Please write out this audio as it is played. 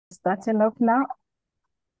starting off now.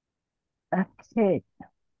 Okay.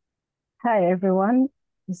 Hi, everyone.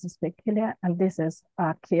 This is Peculiar, and this is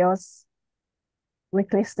our CHAOSS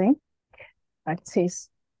weekly sync. It is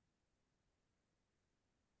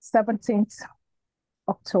 17th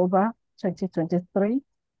October 2023.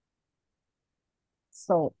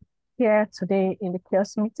 So here today in the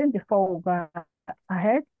CHAOSS meeting, before we go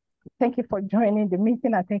ahead, thank you for joining the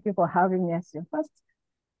meeting and thank you for having me as your host.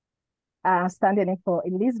 Standing in for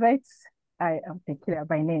Elizabeth, I am Peculiar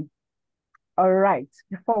by name. All right,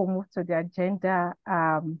 before we move to the agenda,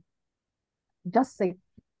 just a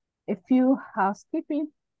few housekeeping.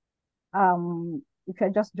 If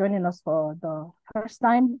you're just joining us for the first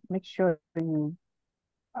time, make sure you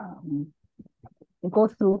go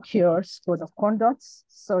through CHAOSS code of conduct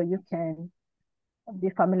so you can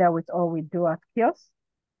be familiar with all we do at CHAOSS.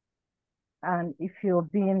 And if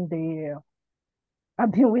you've been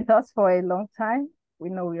with us for a long time, we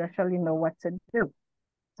actually know what to do.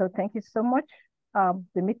 So thank you so much.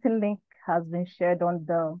 The meeting link has been shared on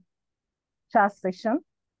the chat section.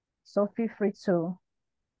 So feel free to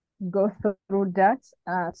go through that.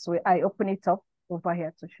 So I open it up over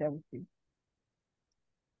here to share with you.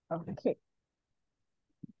 Okay.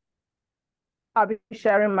 I'll be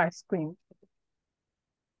sharing my screen.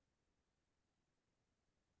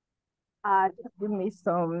 Just give me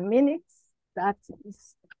some minutes. That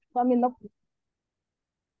is coming up.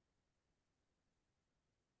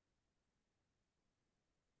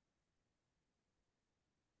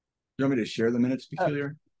 You want me to share the minutes,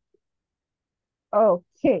 Peculiar?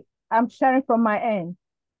 Okay. I'm sharing from my end.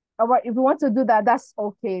 But if you want to do that, that's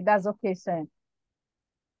okay. That's okay, Sam.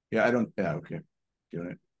 Yeah, okay. Doing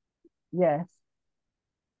it. Yes.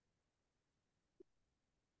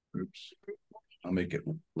 Oops. I'll make it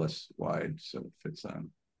less wide so it fits on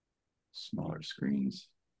smaller screens.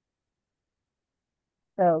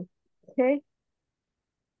 Okay.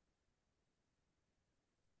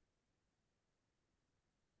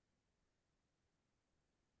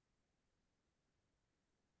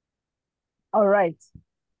 All right.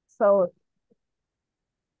 So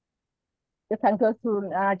you can go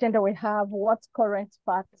through an agenda. We have what current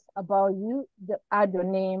facts about you, add your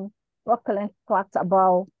name, what current facts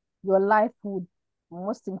about your life would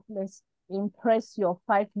most impress your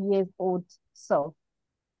 5-year-old self.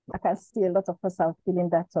 I can see a lot of us are feeling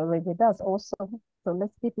that already. That's awesome. So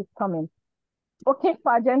let's keep it coming. Okay,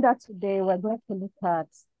 for agenda today, we're going to look at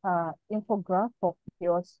infographic for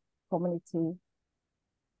CHAOSS community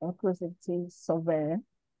inclusivity survey.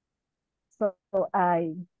 So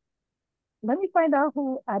let me find out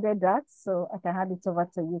who added that so I can hand it over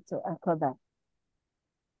to you to anchor that.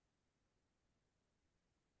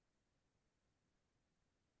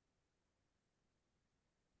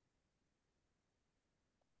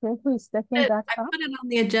 Who is taking that I put it on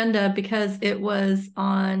the agenda because it was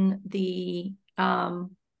on the oh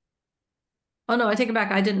no, I take it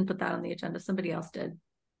back. I didn't put that on the agenda. Somebody else did.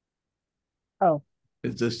 Oh.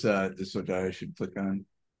 Is this what I should click on?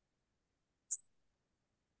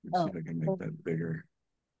 Let's see if I can make that bigger.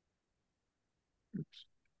 Oops.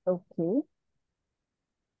 Okay.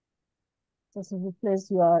 Just replace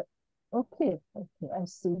your okay, I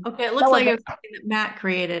see. Okay, it looks like it was something that Matt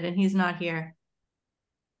created and he's not here.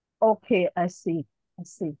 Okay, I see.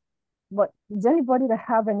 But does anybody that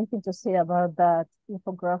have anything to say about that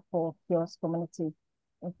infographic for CHAOSS community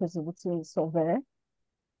inclusivity survey?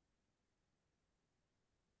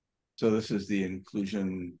 So this is the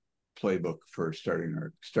inclusion playbook for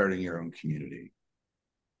starting your own community.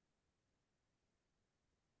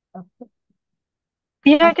 Okay.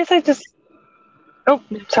 Yeah, I guess I just. Oh,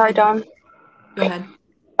 sorry, Dom. Go ahead.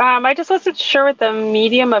 I just wasn't sure what the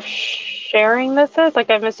medium of sharing this is. Like,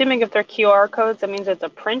 I'm assuming if they're QR codes, that means it's a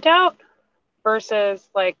printout versus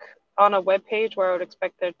like on a web page where I would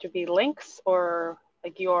expect there to be links or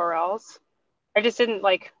like URLs. I just didn't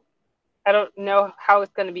I don't know how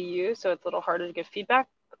it's going to be used, so it's a little harder to give feedback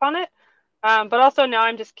on it. But also now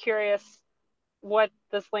I'm just curious what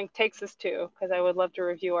this link takes us to, because I would love to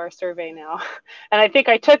review our survey now. And I think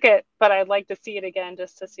I took it, but I'd like to see it again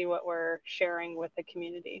just to see what we're sharing with the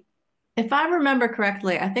community. If I remember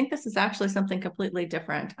correctly, I think this is actually something completely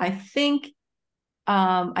different. I think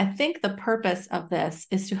the purpose of this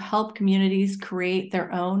is to help communities create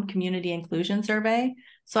their own community inclusion survey.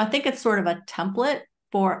 So I think it's sort of a template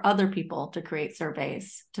for other people to create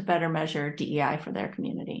surveys to better measure DEI for their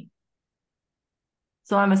community.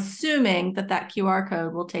 So I'm assuming that QR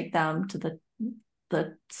code will take them to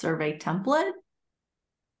the survey template.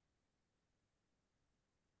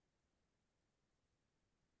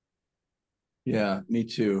 Yeah, me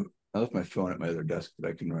too. I left my phone at my other desk, but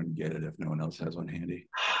I can run and get it if no one else has one handy.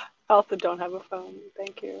 also don't have a phone.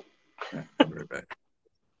 Thank you. Yeah, I'll be right back.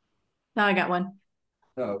 Now I got one.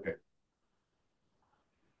 Oh, okay.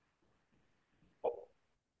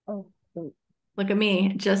 Oh, Look at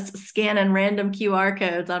me, just scanning random QR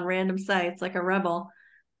codes on random sites like a rebel.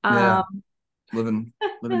 Yeah. Living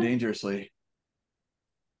dangerously.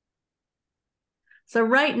 So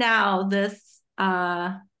right now, this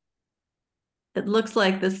it looks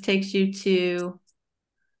like this takes you to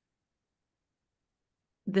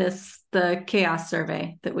the CHAOSS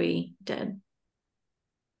survey that we did.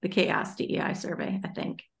 The CHAOSS DEI survey, I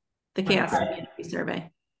think. The CHAOSS community survey.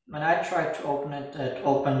 When I try to open it, it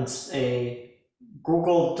opens a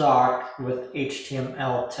Google Doc with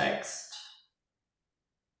HTML text.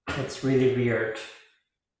 It's really weird.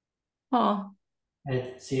 Oh.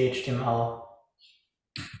 It's HTML.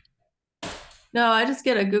 No, I just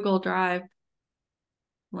get a Google Drive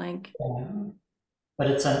link. But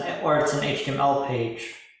it's an HTML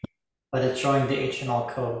page, but it's showing the HTML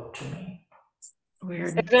code to me.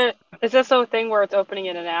 Weird. Is this a thing where it's opening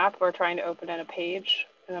in an app or trying to open in a page,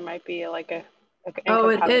 and there might be like an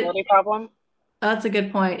incompatibility problem? That's a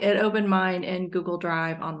good point. It opened mine in Google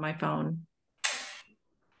Drive on my phone.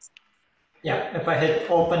 Yeah, if I hit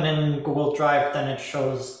open in Google Drive, then it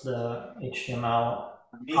shows the HTML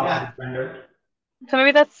copy rendered. So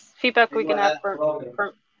maybe that's feedback we can have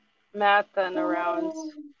for Matt then around.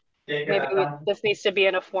 Maybe this needs to be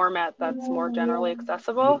in a format that's more generally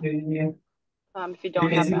accessible. If you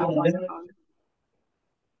don't have the app on your phone.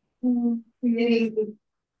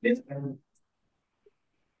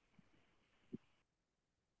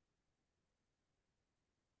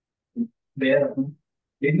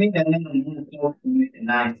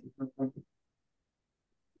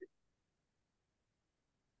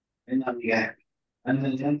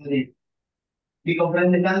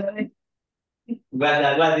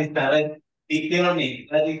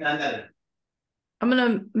 I'm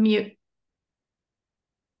gonna mute.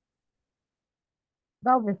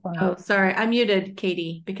 that'll be fine. Oh, sorry. I muted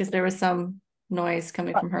Katie because there was some noise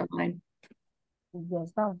coming from her line.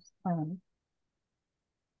 Yes, that was fine.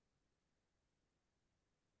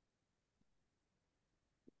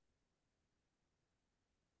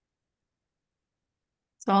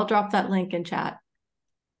 So I'll drop that link in chat.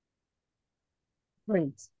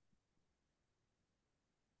 Great.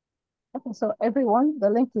 Okay, so everyone, the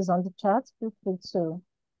link is on the chat. Feel free to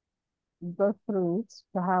go through it. If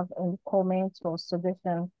you have any comments or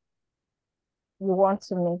suggestion you want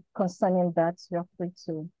to make concerning that, you're free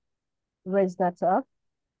to raise that up.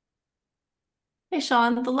 Hey,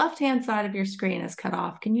 Sean, the left-hand side of your screen is cut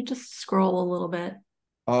off. Can you just scroll a little bit?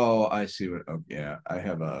 Oh, I see what. Oh, yeah. I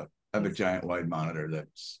have a giant wide monitor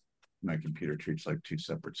that's my computer treats like two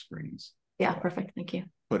separate screens. Yeah, perfect. Thank you.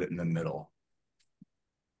 Put it in the middle.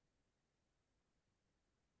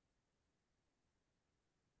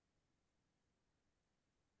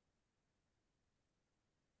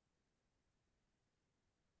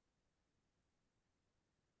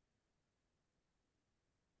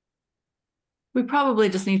 We probably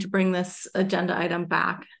just need to bring this agenda item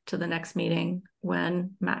back to the next meeting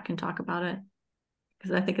when Matt can talk about it.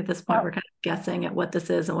 Because I think at this point, we're kind of guessing at what this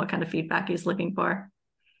is and what kind of feedback he's looking for.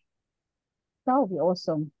 That would be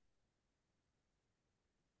awesome.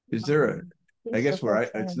 Is there I guess where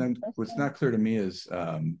what's not clear to me is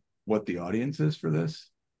what the audience is for this.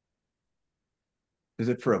 Is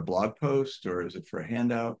it for a blog post or is it for a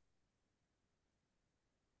handout?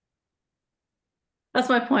 That's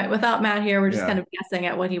my point. Without Matt here, we're just kind of guessing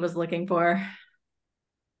at what he was looking for.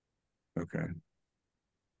 Okay.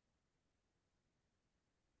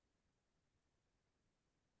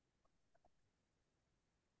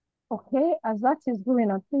 Okay, as that is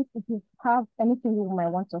going on, please, if you have anything you might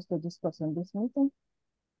want us to discuss in this meeting,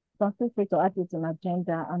 don't feel free to add it in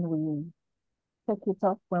agenda and we will take it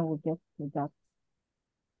up when we get to that.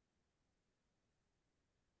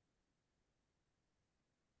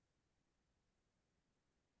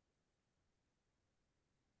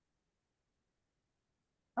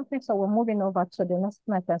 Okay, so we're moving over to the next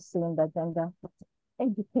thing I can see in the agenda.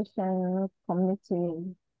 Education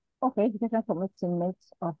committee. Okay, education committee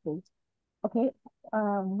makes update. Okay,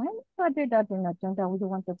 when I do that in agenda, would you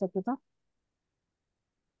want to take it up?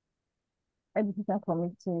 Education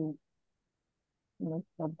committee makes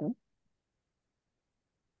update.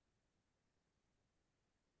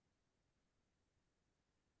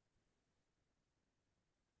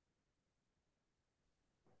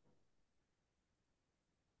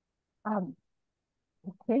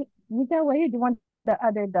 Okay, either way, do you want to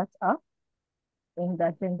add that up in the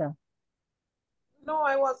agenda? No,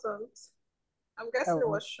 I wasn't. I'm guessing it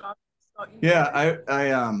was Sean. Yeah,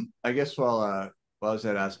 I guess Well, I was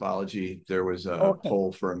at Aspology. There was a Okay.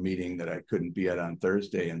 poll for a meeting that I couldn't be at on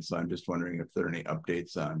Thursday. And so I'm just wondering if there are any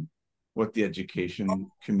updates on what the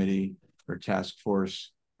education committee or task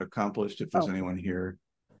force accomplished, if there's anyone here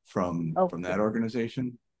from that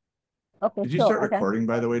organization. Okay, Did you so start recording,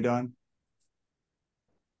 by the way, Dawn?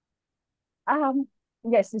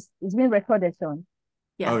 Yes, it's been recorded, Sean.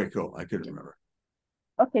 Yeah. Okay, cool. I couldn't remember.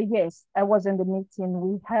 Okay, yes, I was in the meeting.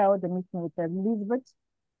 We held the meeting with Elizabeth,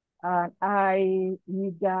 and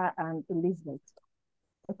Yuga, and Elizabeth.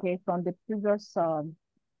 Okay, from the previous, I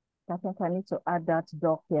think I need to add that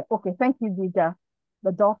doc here. Okay, thank you, Yuga.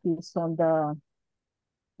 The doc is on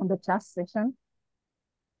the chat session.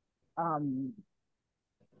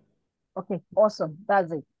 Okay, awesome.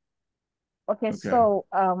 That's it. Okay, so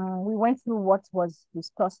we went through what was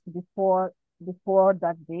discussed before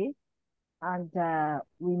that day, and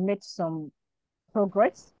we made some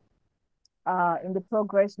progress. In the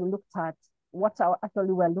progress, we looked at what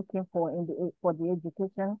actually we're looking for for the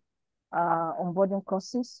education onboarding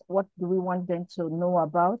courses. What do we want them to know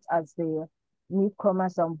about as the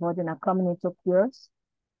newcomers onboarding are coming into CHAOSS?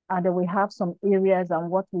 And then we have some areas and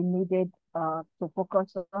what we needed to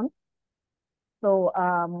focus on. So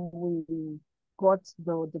we got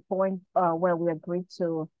the point where we agreed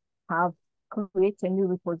to create a new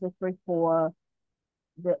repository for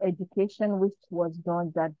the education, which was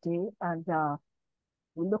done that day. And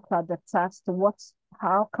we looked at the task,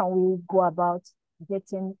 how can we go about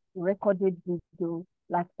getting recorded video,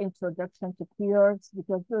 like introduction to peers,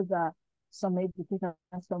 because those are some education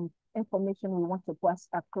and some information we want to pass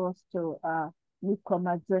across to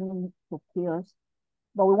newcomers joining to peers.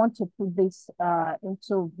 But we want to put this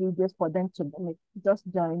into videos for them to just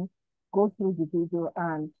join, go through the video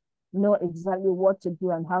and know exactly what to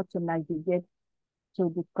do and how to navigate to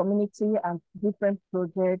the community and different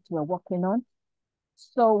projects we're working on.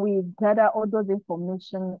 So we gather all those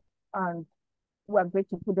information and we're going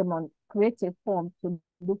to put them on, create a form to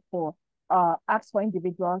look for, ask for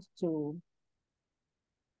individuals to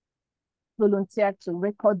volunteer to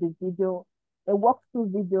record the video, a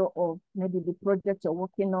walkthrough video of maybe the project you're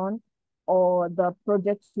working on or the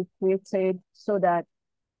project you created, so that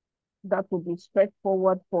would be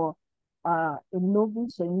straightforward for a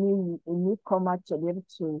novice, a newcomer to be able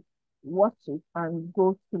to watch it and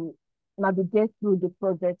go through, navigate through the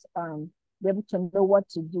project and be able to know what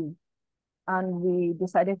to do. And we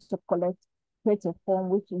decided to create a form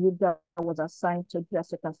which Yuga was assigned to do,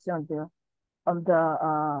 as you can see on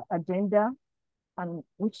the agenda, and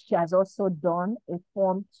which she has also done a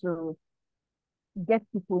form to get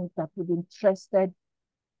people that would be interested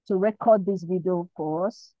to record this video for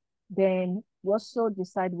us. Then we also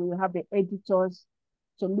decide we will have the editors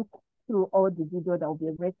to look through all the video that will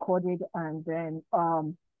be recorded and then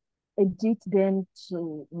edit them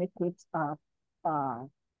to make it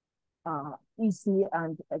easy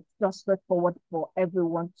and just straightforward for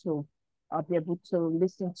everyone to be able to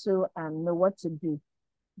listen to and know what to do.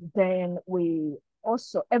 Then we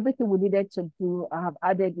also, everything we needed to do, I have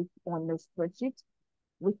added it on the spreadsheet,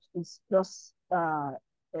 which is just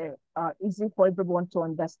easy for everyone to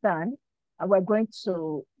understand. And we're going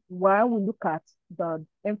to, while we look at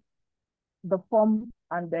the form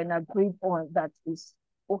and then agree on that is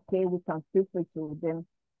okay, we can feel free to then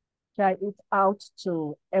try it out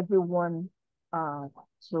to everyone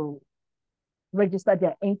to register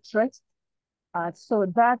their interest. So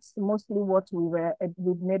that's mostly what we've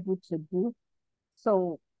been able to do.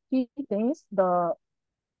 So key things, the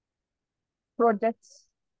projects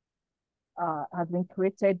have been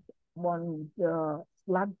created on the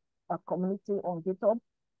Slack community on GitHub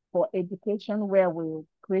for education, where we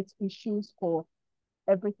create issues for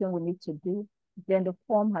everything we need to do. Then the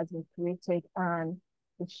form has been created and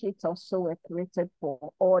the sheets also were created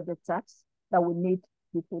for all the tasks that we need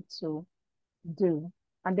people to do.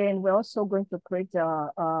 And then we're also going to create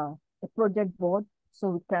a project board so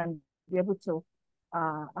we can be able to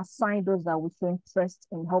assign those that we show interest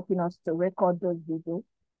in helping us to record those videos.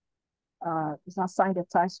 Assign the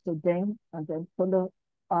task to them and then follow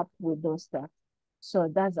up with those tasks. So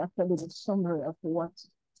that's actually the summary of what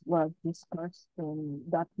was discussed in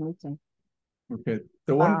that meeting. Okay,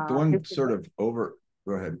 the one sort of over.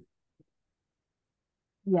 Go ahead.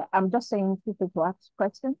 Yeah, I'm just saying people to ask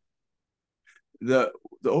questions. The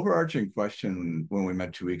overarching question when we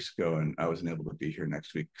met 2 weeks ago, and I wasn't able to be here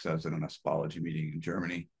next week because I was in an Aspology meeting in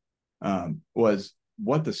Germany, was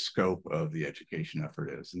what the scope of the education effort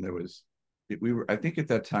is. And I think at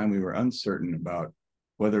that time we were uncertain about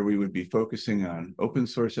whether we would be focusing on open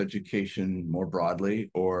source education more broadly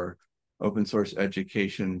or open source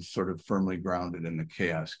education sort of firmly grounded in the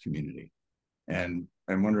CHAOSS community. And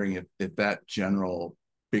I'm wondering if that general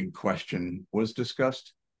big question was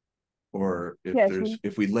discussed, or if Yes,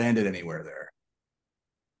 if we landed anywhere there.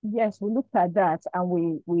 yes, we looked at that,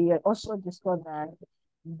 and we also discussed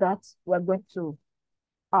that we're going to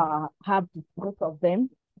have both of them.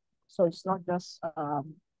 So it's not just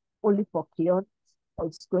only for kiosks.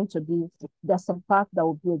 It's going to be, there's some part that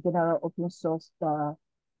will be a general open source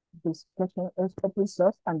discussion is open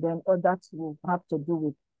source, and then others will have to do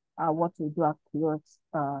with what we do at kiosks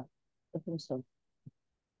open source.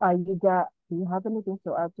 Do you have anything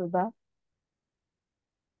to add to that?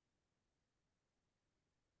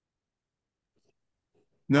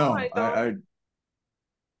 No, I don't.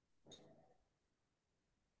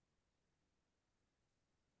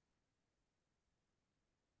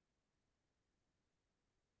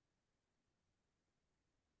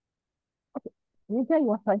 Lydia, you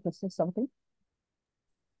were trying to say something?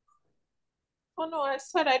 Oh no, I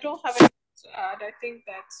said I don't have anything to add. I think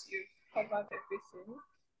that you've covered everything.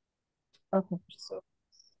 Okay. So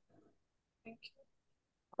thank you.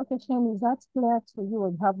 Okay, Shane, is that clear to you, or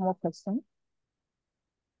you have more questions?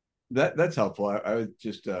 that's helpful. I was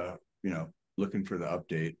just looking for the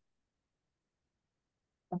update.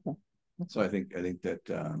 Okay. So I think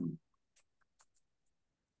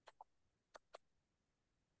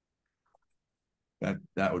that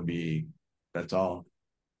that would be, that's all.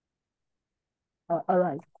 All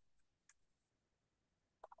right.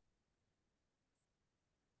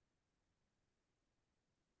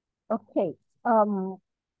 Okay.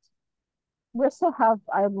 We also have,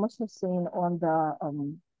 I'm also saying on the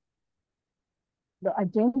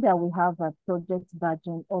agenda, we have a project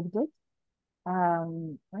badging update. I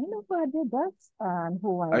know who I did that and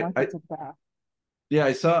who I wanted to that. Yeah,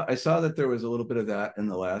 I saw that there was a little bit of that in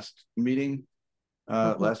the last meeting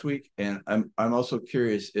last week, and I'm also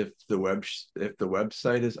curious if the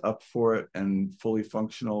website is up for it and fully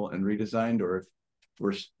functional and redesigned, or if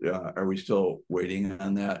are we still waiting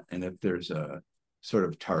on that, and if there's a sort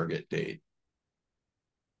of target date.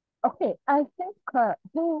 Okay, I think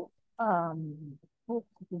who will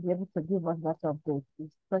be able to give us that update is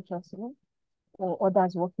Precious, or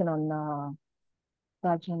others working on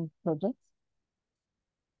badging projects.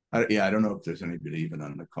 I don't know if there's anybody even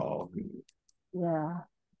on the call. Yeah.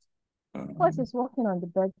 Of course, is working on the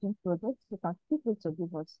badging project. You can feel free to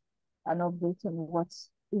give us an update on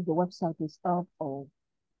if the website is up, or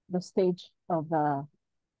the stage of the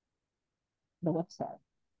website.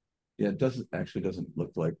 Yeah, it doesn't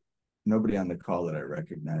look like nobody on the call that I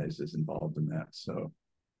recognize is involved in that. So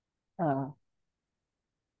okay,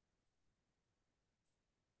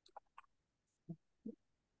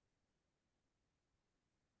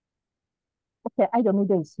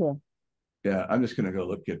 Idomide is here. Yeah, I'm just gonna go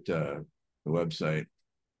look at the website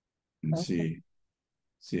and Okay.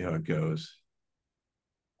 see how it goes.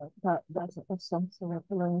 That's awesome. So we're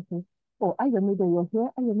following you. Oh, Idomide, you're here.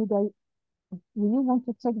 Idomide, will you want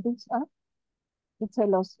to take this up to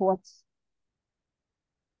tell us what's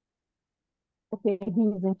okay? He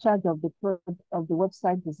is in charge of of the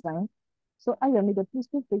website design. So Idomide, please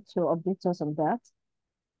feel free to update us on that.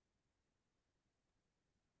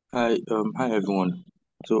 Hi everyone.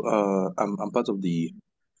 So I'm part of the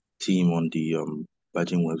team on the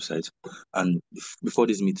badging website, and before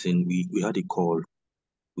this meeting, we had a call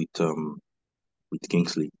with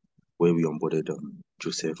Kingsley, where we onboarded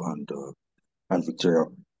Joseph and Victoria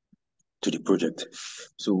to the project.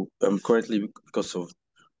 So currently, because of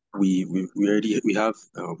we have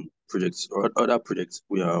projects or other projects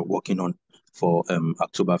we are working on for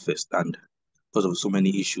Oktoberfest, and because of so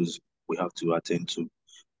many issues we have to attend to,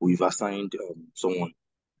 we've assigned someone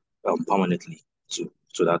permanently to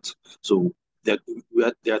that. So there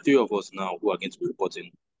are three of us now who are going to be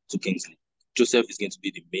reporting to Kingsley. Joseph is going to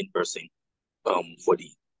be the main person for um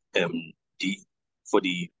the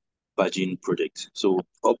the badging project. So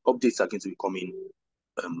updates are going to be coming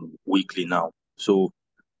weekly now. So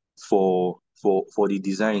for the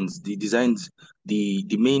designs,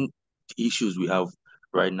 the main issues we have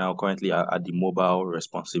right now currently are the mobile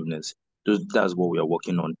responsiveness. That's what we are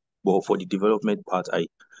working on. But for the development part, I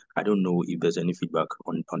don't know if there's any feedback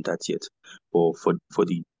on that yet. But for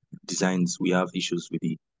the designs, we have issues with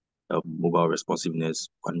the mobile responsiveness,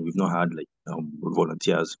 and we've not had like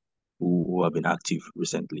volunteers who have been active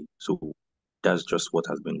recently. So that's just what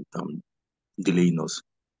has been delaying us.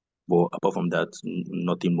 But apart from that,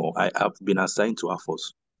 nothing more. I have been assigned to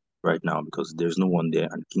AFOS right now because there's no one there,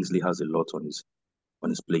 and Kingsley has a lot on his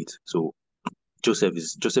plate. So Joseph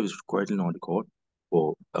is currently not on the call,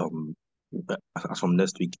 but as from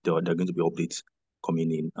next week, there are going to be updates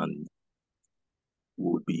coming in, and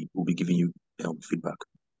we'll be giving you feedback.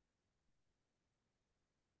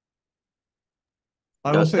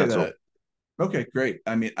 I will say That's all. that. Okay, great.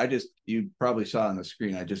 I mean, you probably saw on the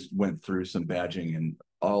screen, I just went through some badging, and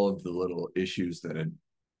all of the little issues that had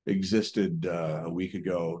existed a week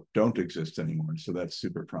ago don't exist anymore. So that's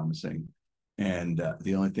super promising. And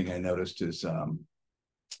the only thing I noticed is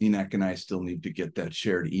Enoch and I still need to get that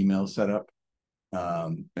shared email set up.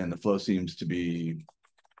 And the flow seems to be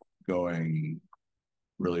going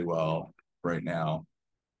really well right now.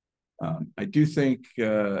 I do think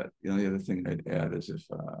the only other thing I'd add is if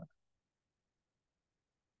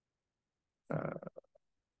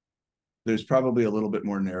there's probably a little bit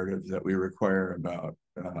more narrative that we require about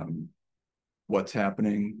what's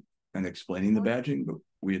happening and explaining the badging, but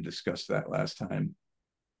we had discussed that last time.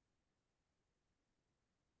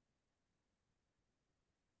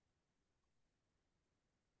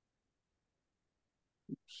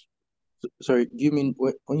 Sorry, do you mean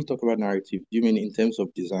when you talk about narrative, do you mean in terms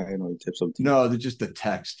of design or in terms of No, just the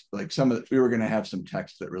text. Like we were going to have some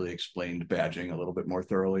text that really explained badging a little bit more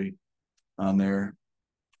thoroughly on there.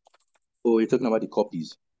 Oh, you're talking about the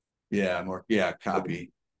copies. Yeah,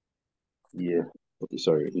 copy. Yeah. Okay,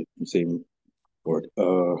 sorry, you same word.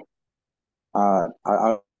 I'll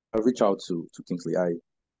reach out to Kingsley. I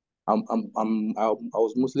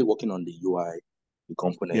was mostly working on the UI, the Yeah.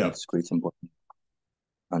 components, creating button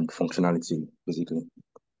and functionality, basically.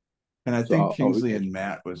 And I So think I'll Kingsley and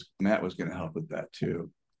Matt was going to help with that too.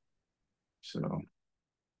 So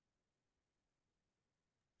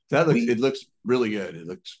it looks really good. It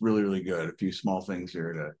looks really, really good. A few small things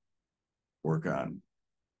here to work on.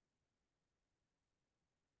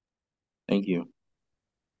 Thank you.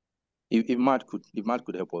 If Matt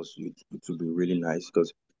could help us, it would be really nice,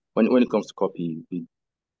 because when it comes to copy,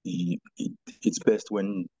 it's best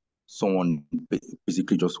when someone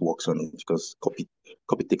basically just works on it, because copy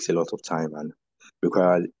takes a lot of time and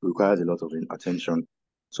requires a lot of attention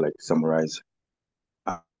to like summarize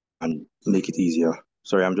and make it easier.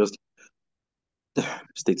 Sorry, I'm just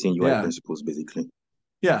stating UI principles basically.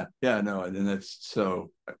 Yeah, no, and then that's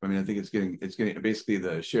so. I mean, I think it's getting basically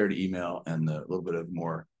the shared email and a little bit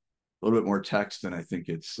more text, and I think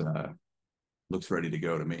it's looks ready to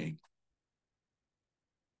go to me.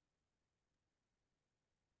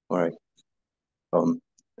 All right.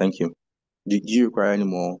 Thank you. Do you require any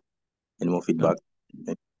more feedback?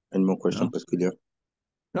 No. Any more questions, No. Pascalia?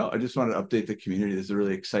 No, I just wanted to update the community. This is a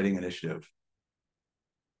really exciting initiative.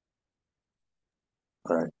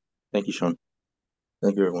 All right. Thank you, Sean.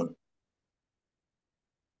 Thank you, everyone.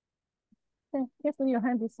 Okay, Kingsley, your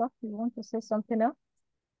hand is up. You want to say something else?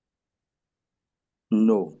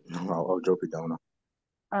 No, I'll drop it down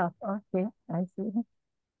now. Okay, I see.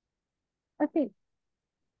 Okay.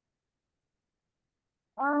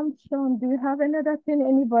 Sean, do you have another thing?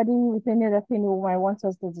 Anybody with any other thing who might want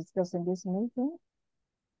us to discuss in this meeting?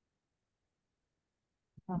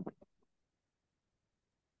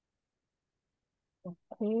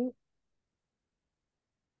 Okay.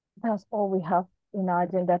 That's all we have in our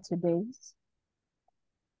agenda today.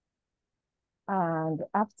 And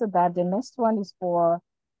after that, the next 30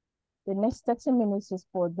 minutes is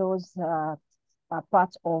for those are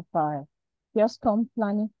part of CHAOSS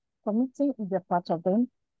planning committee. If you're part of them,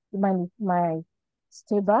 you might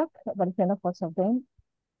stay back, but if you're not part of them,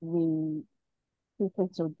 we feel free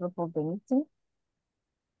to drop off the meeting.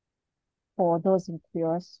 For those in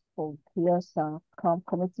CHAOSS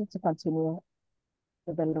committee to continue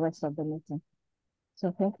with the rest of the meeting.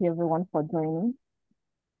 So thank you everyone for joining.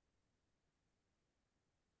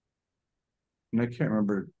 And I can't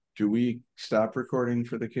remember, do we stop recording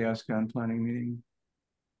for the CHAOSS planning meeting?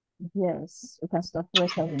 Yes, we can stop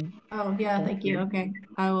recording. Oh, yeah, thank you. Okay,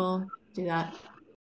 I will do that.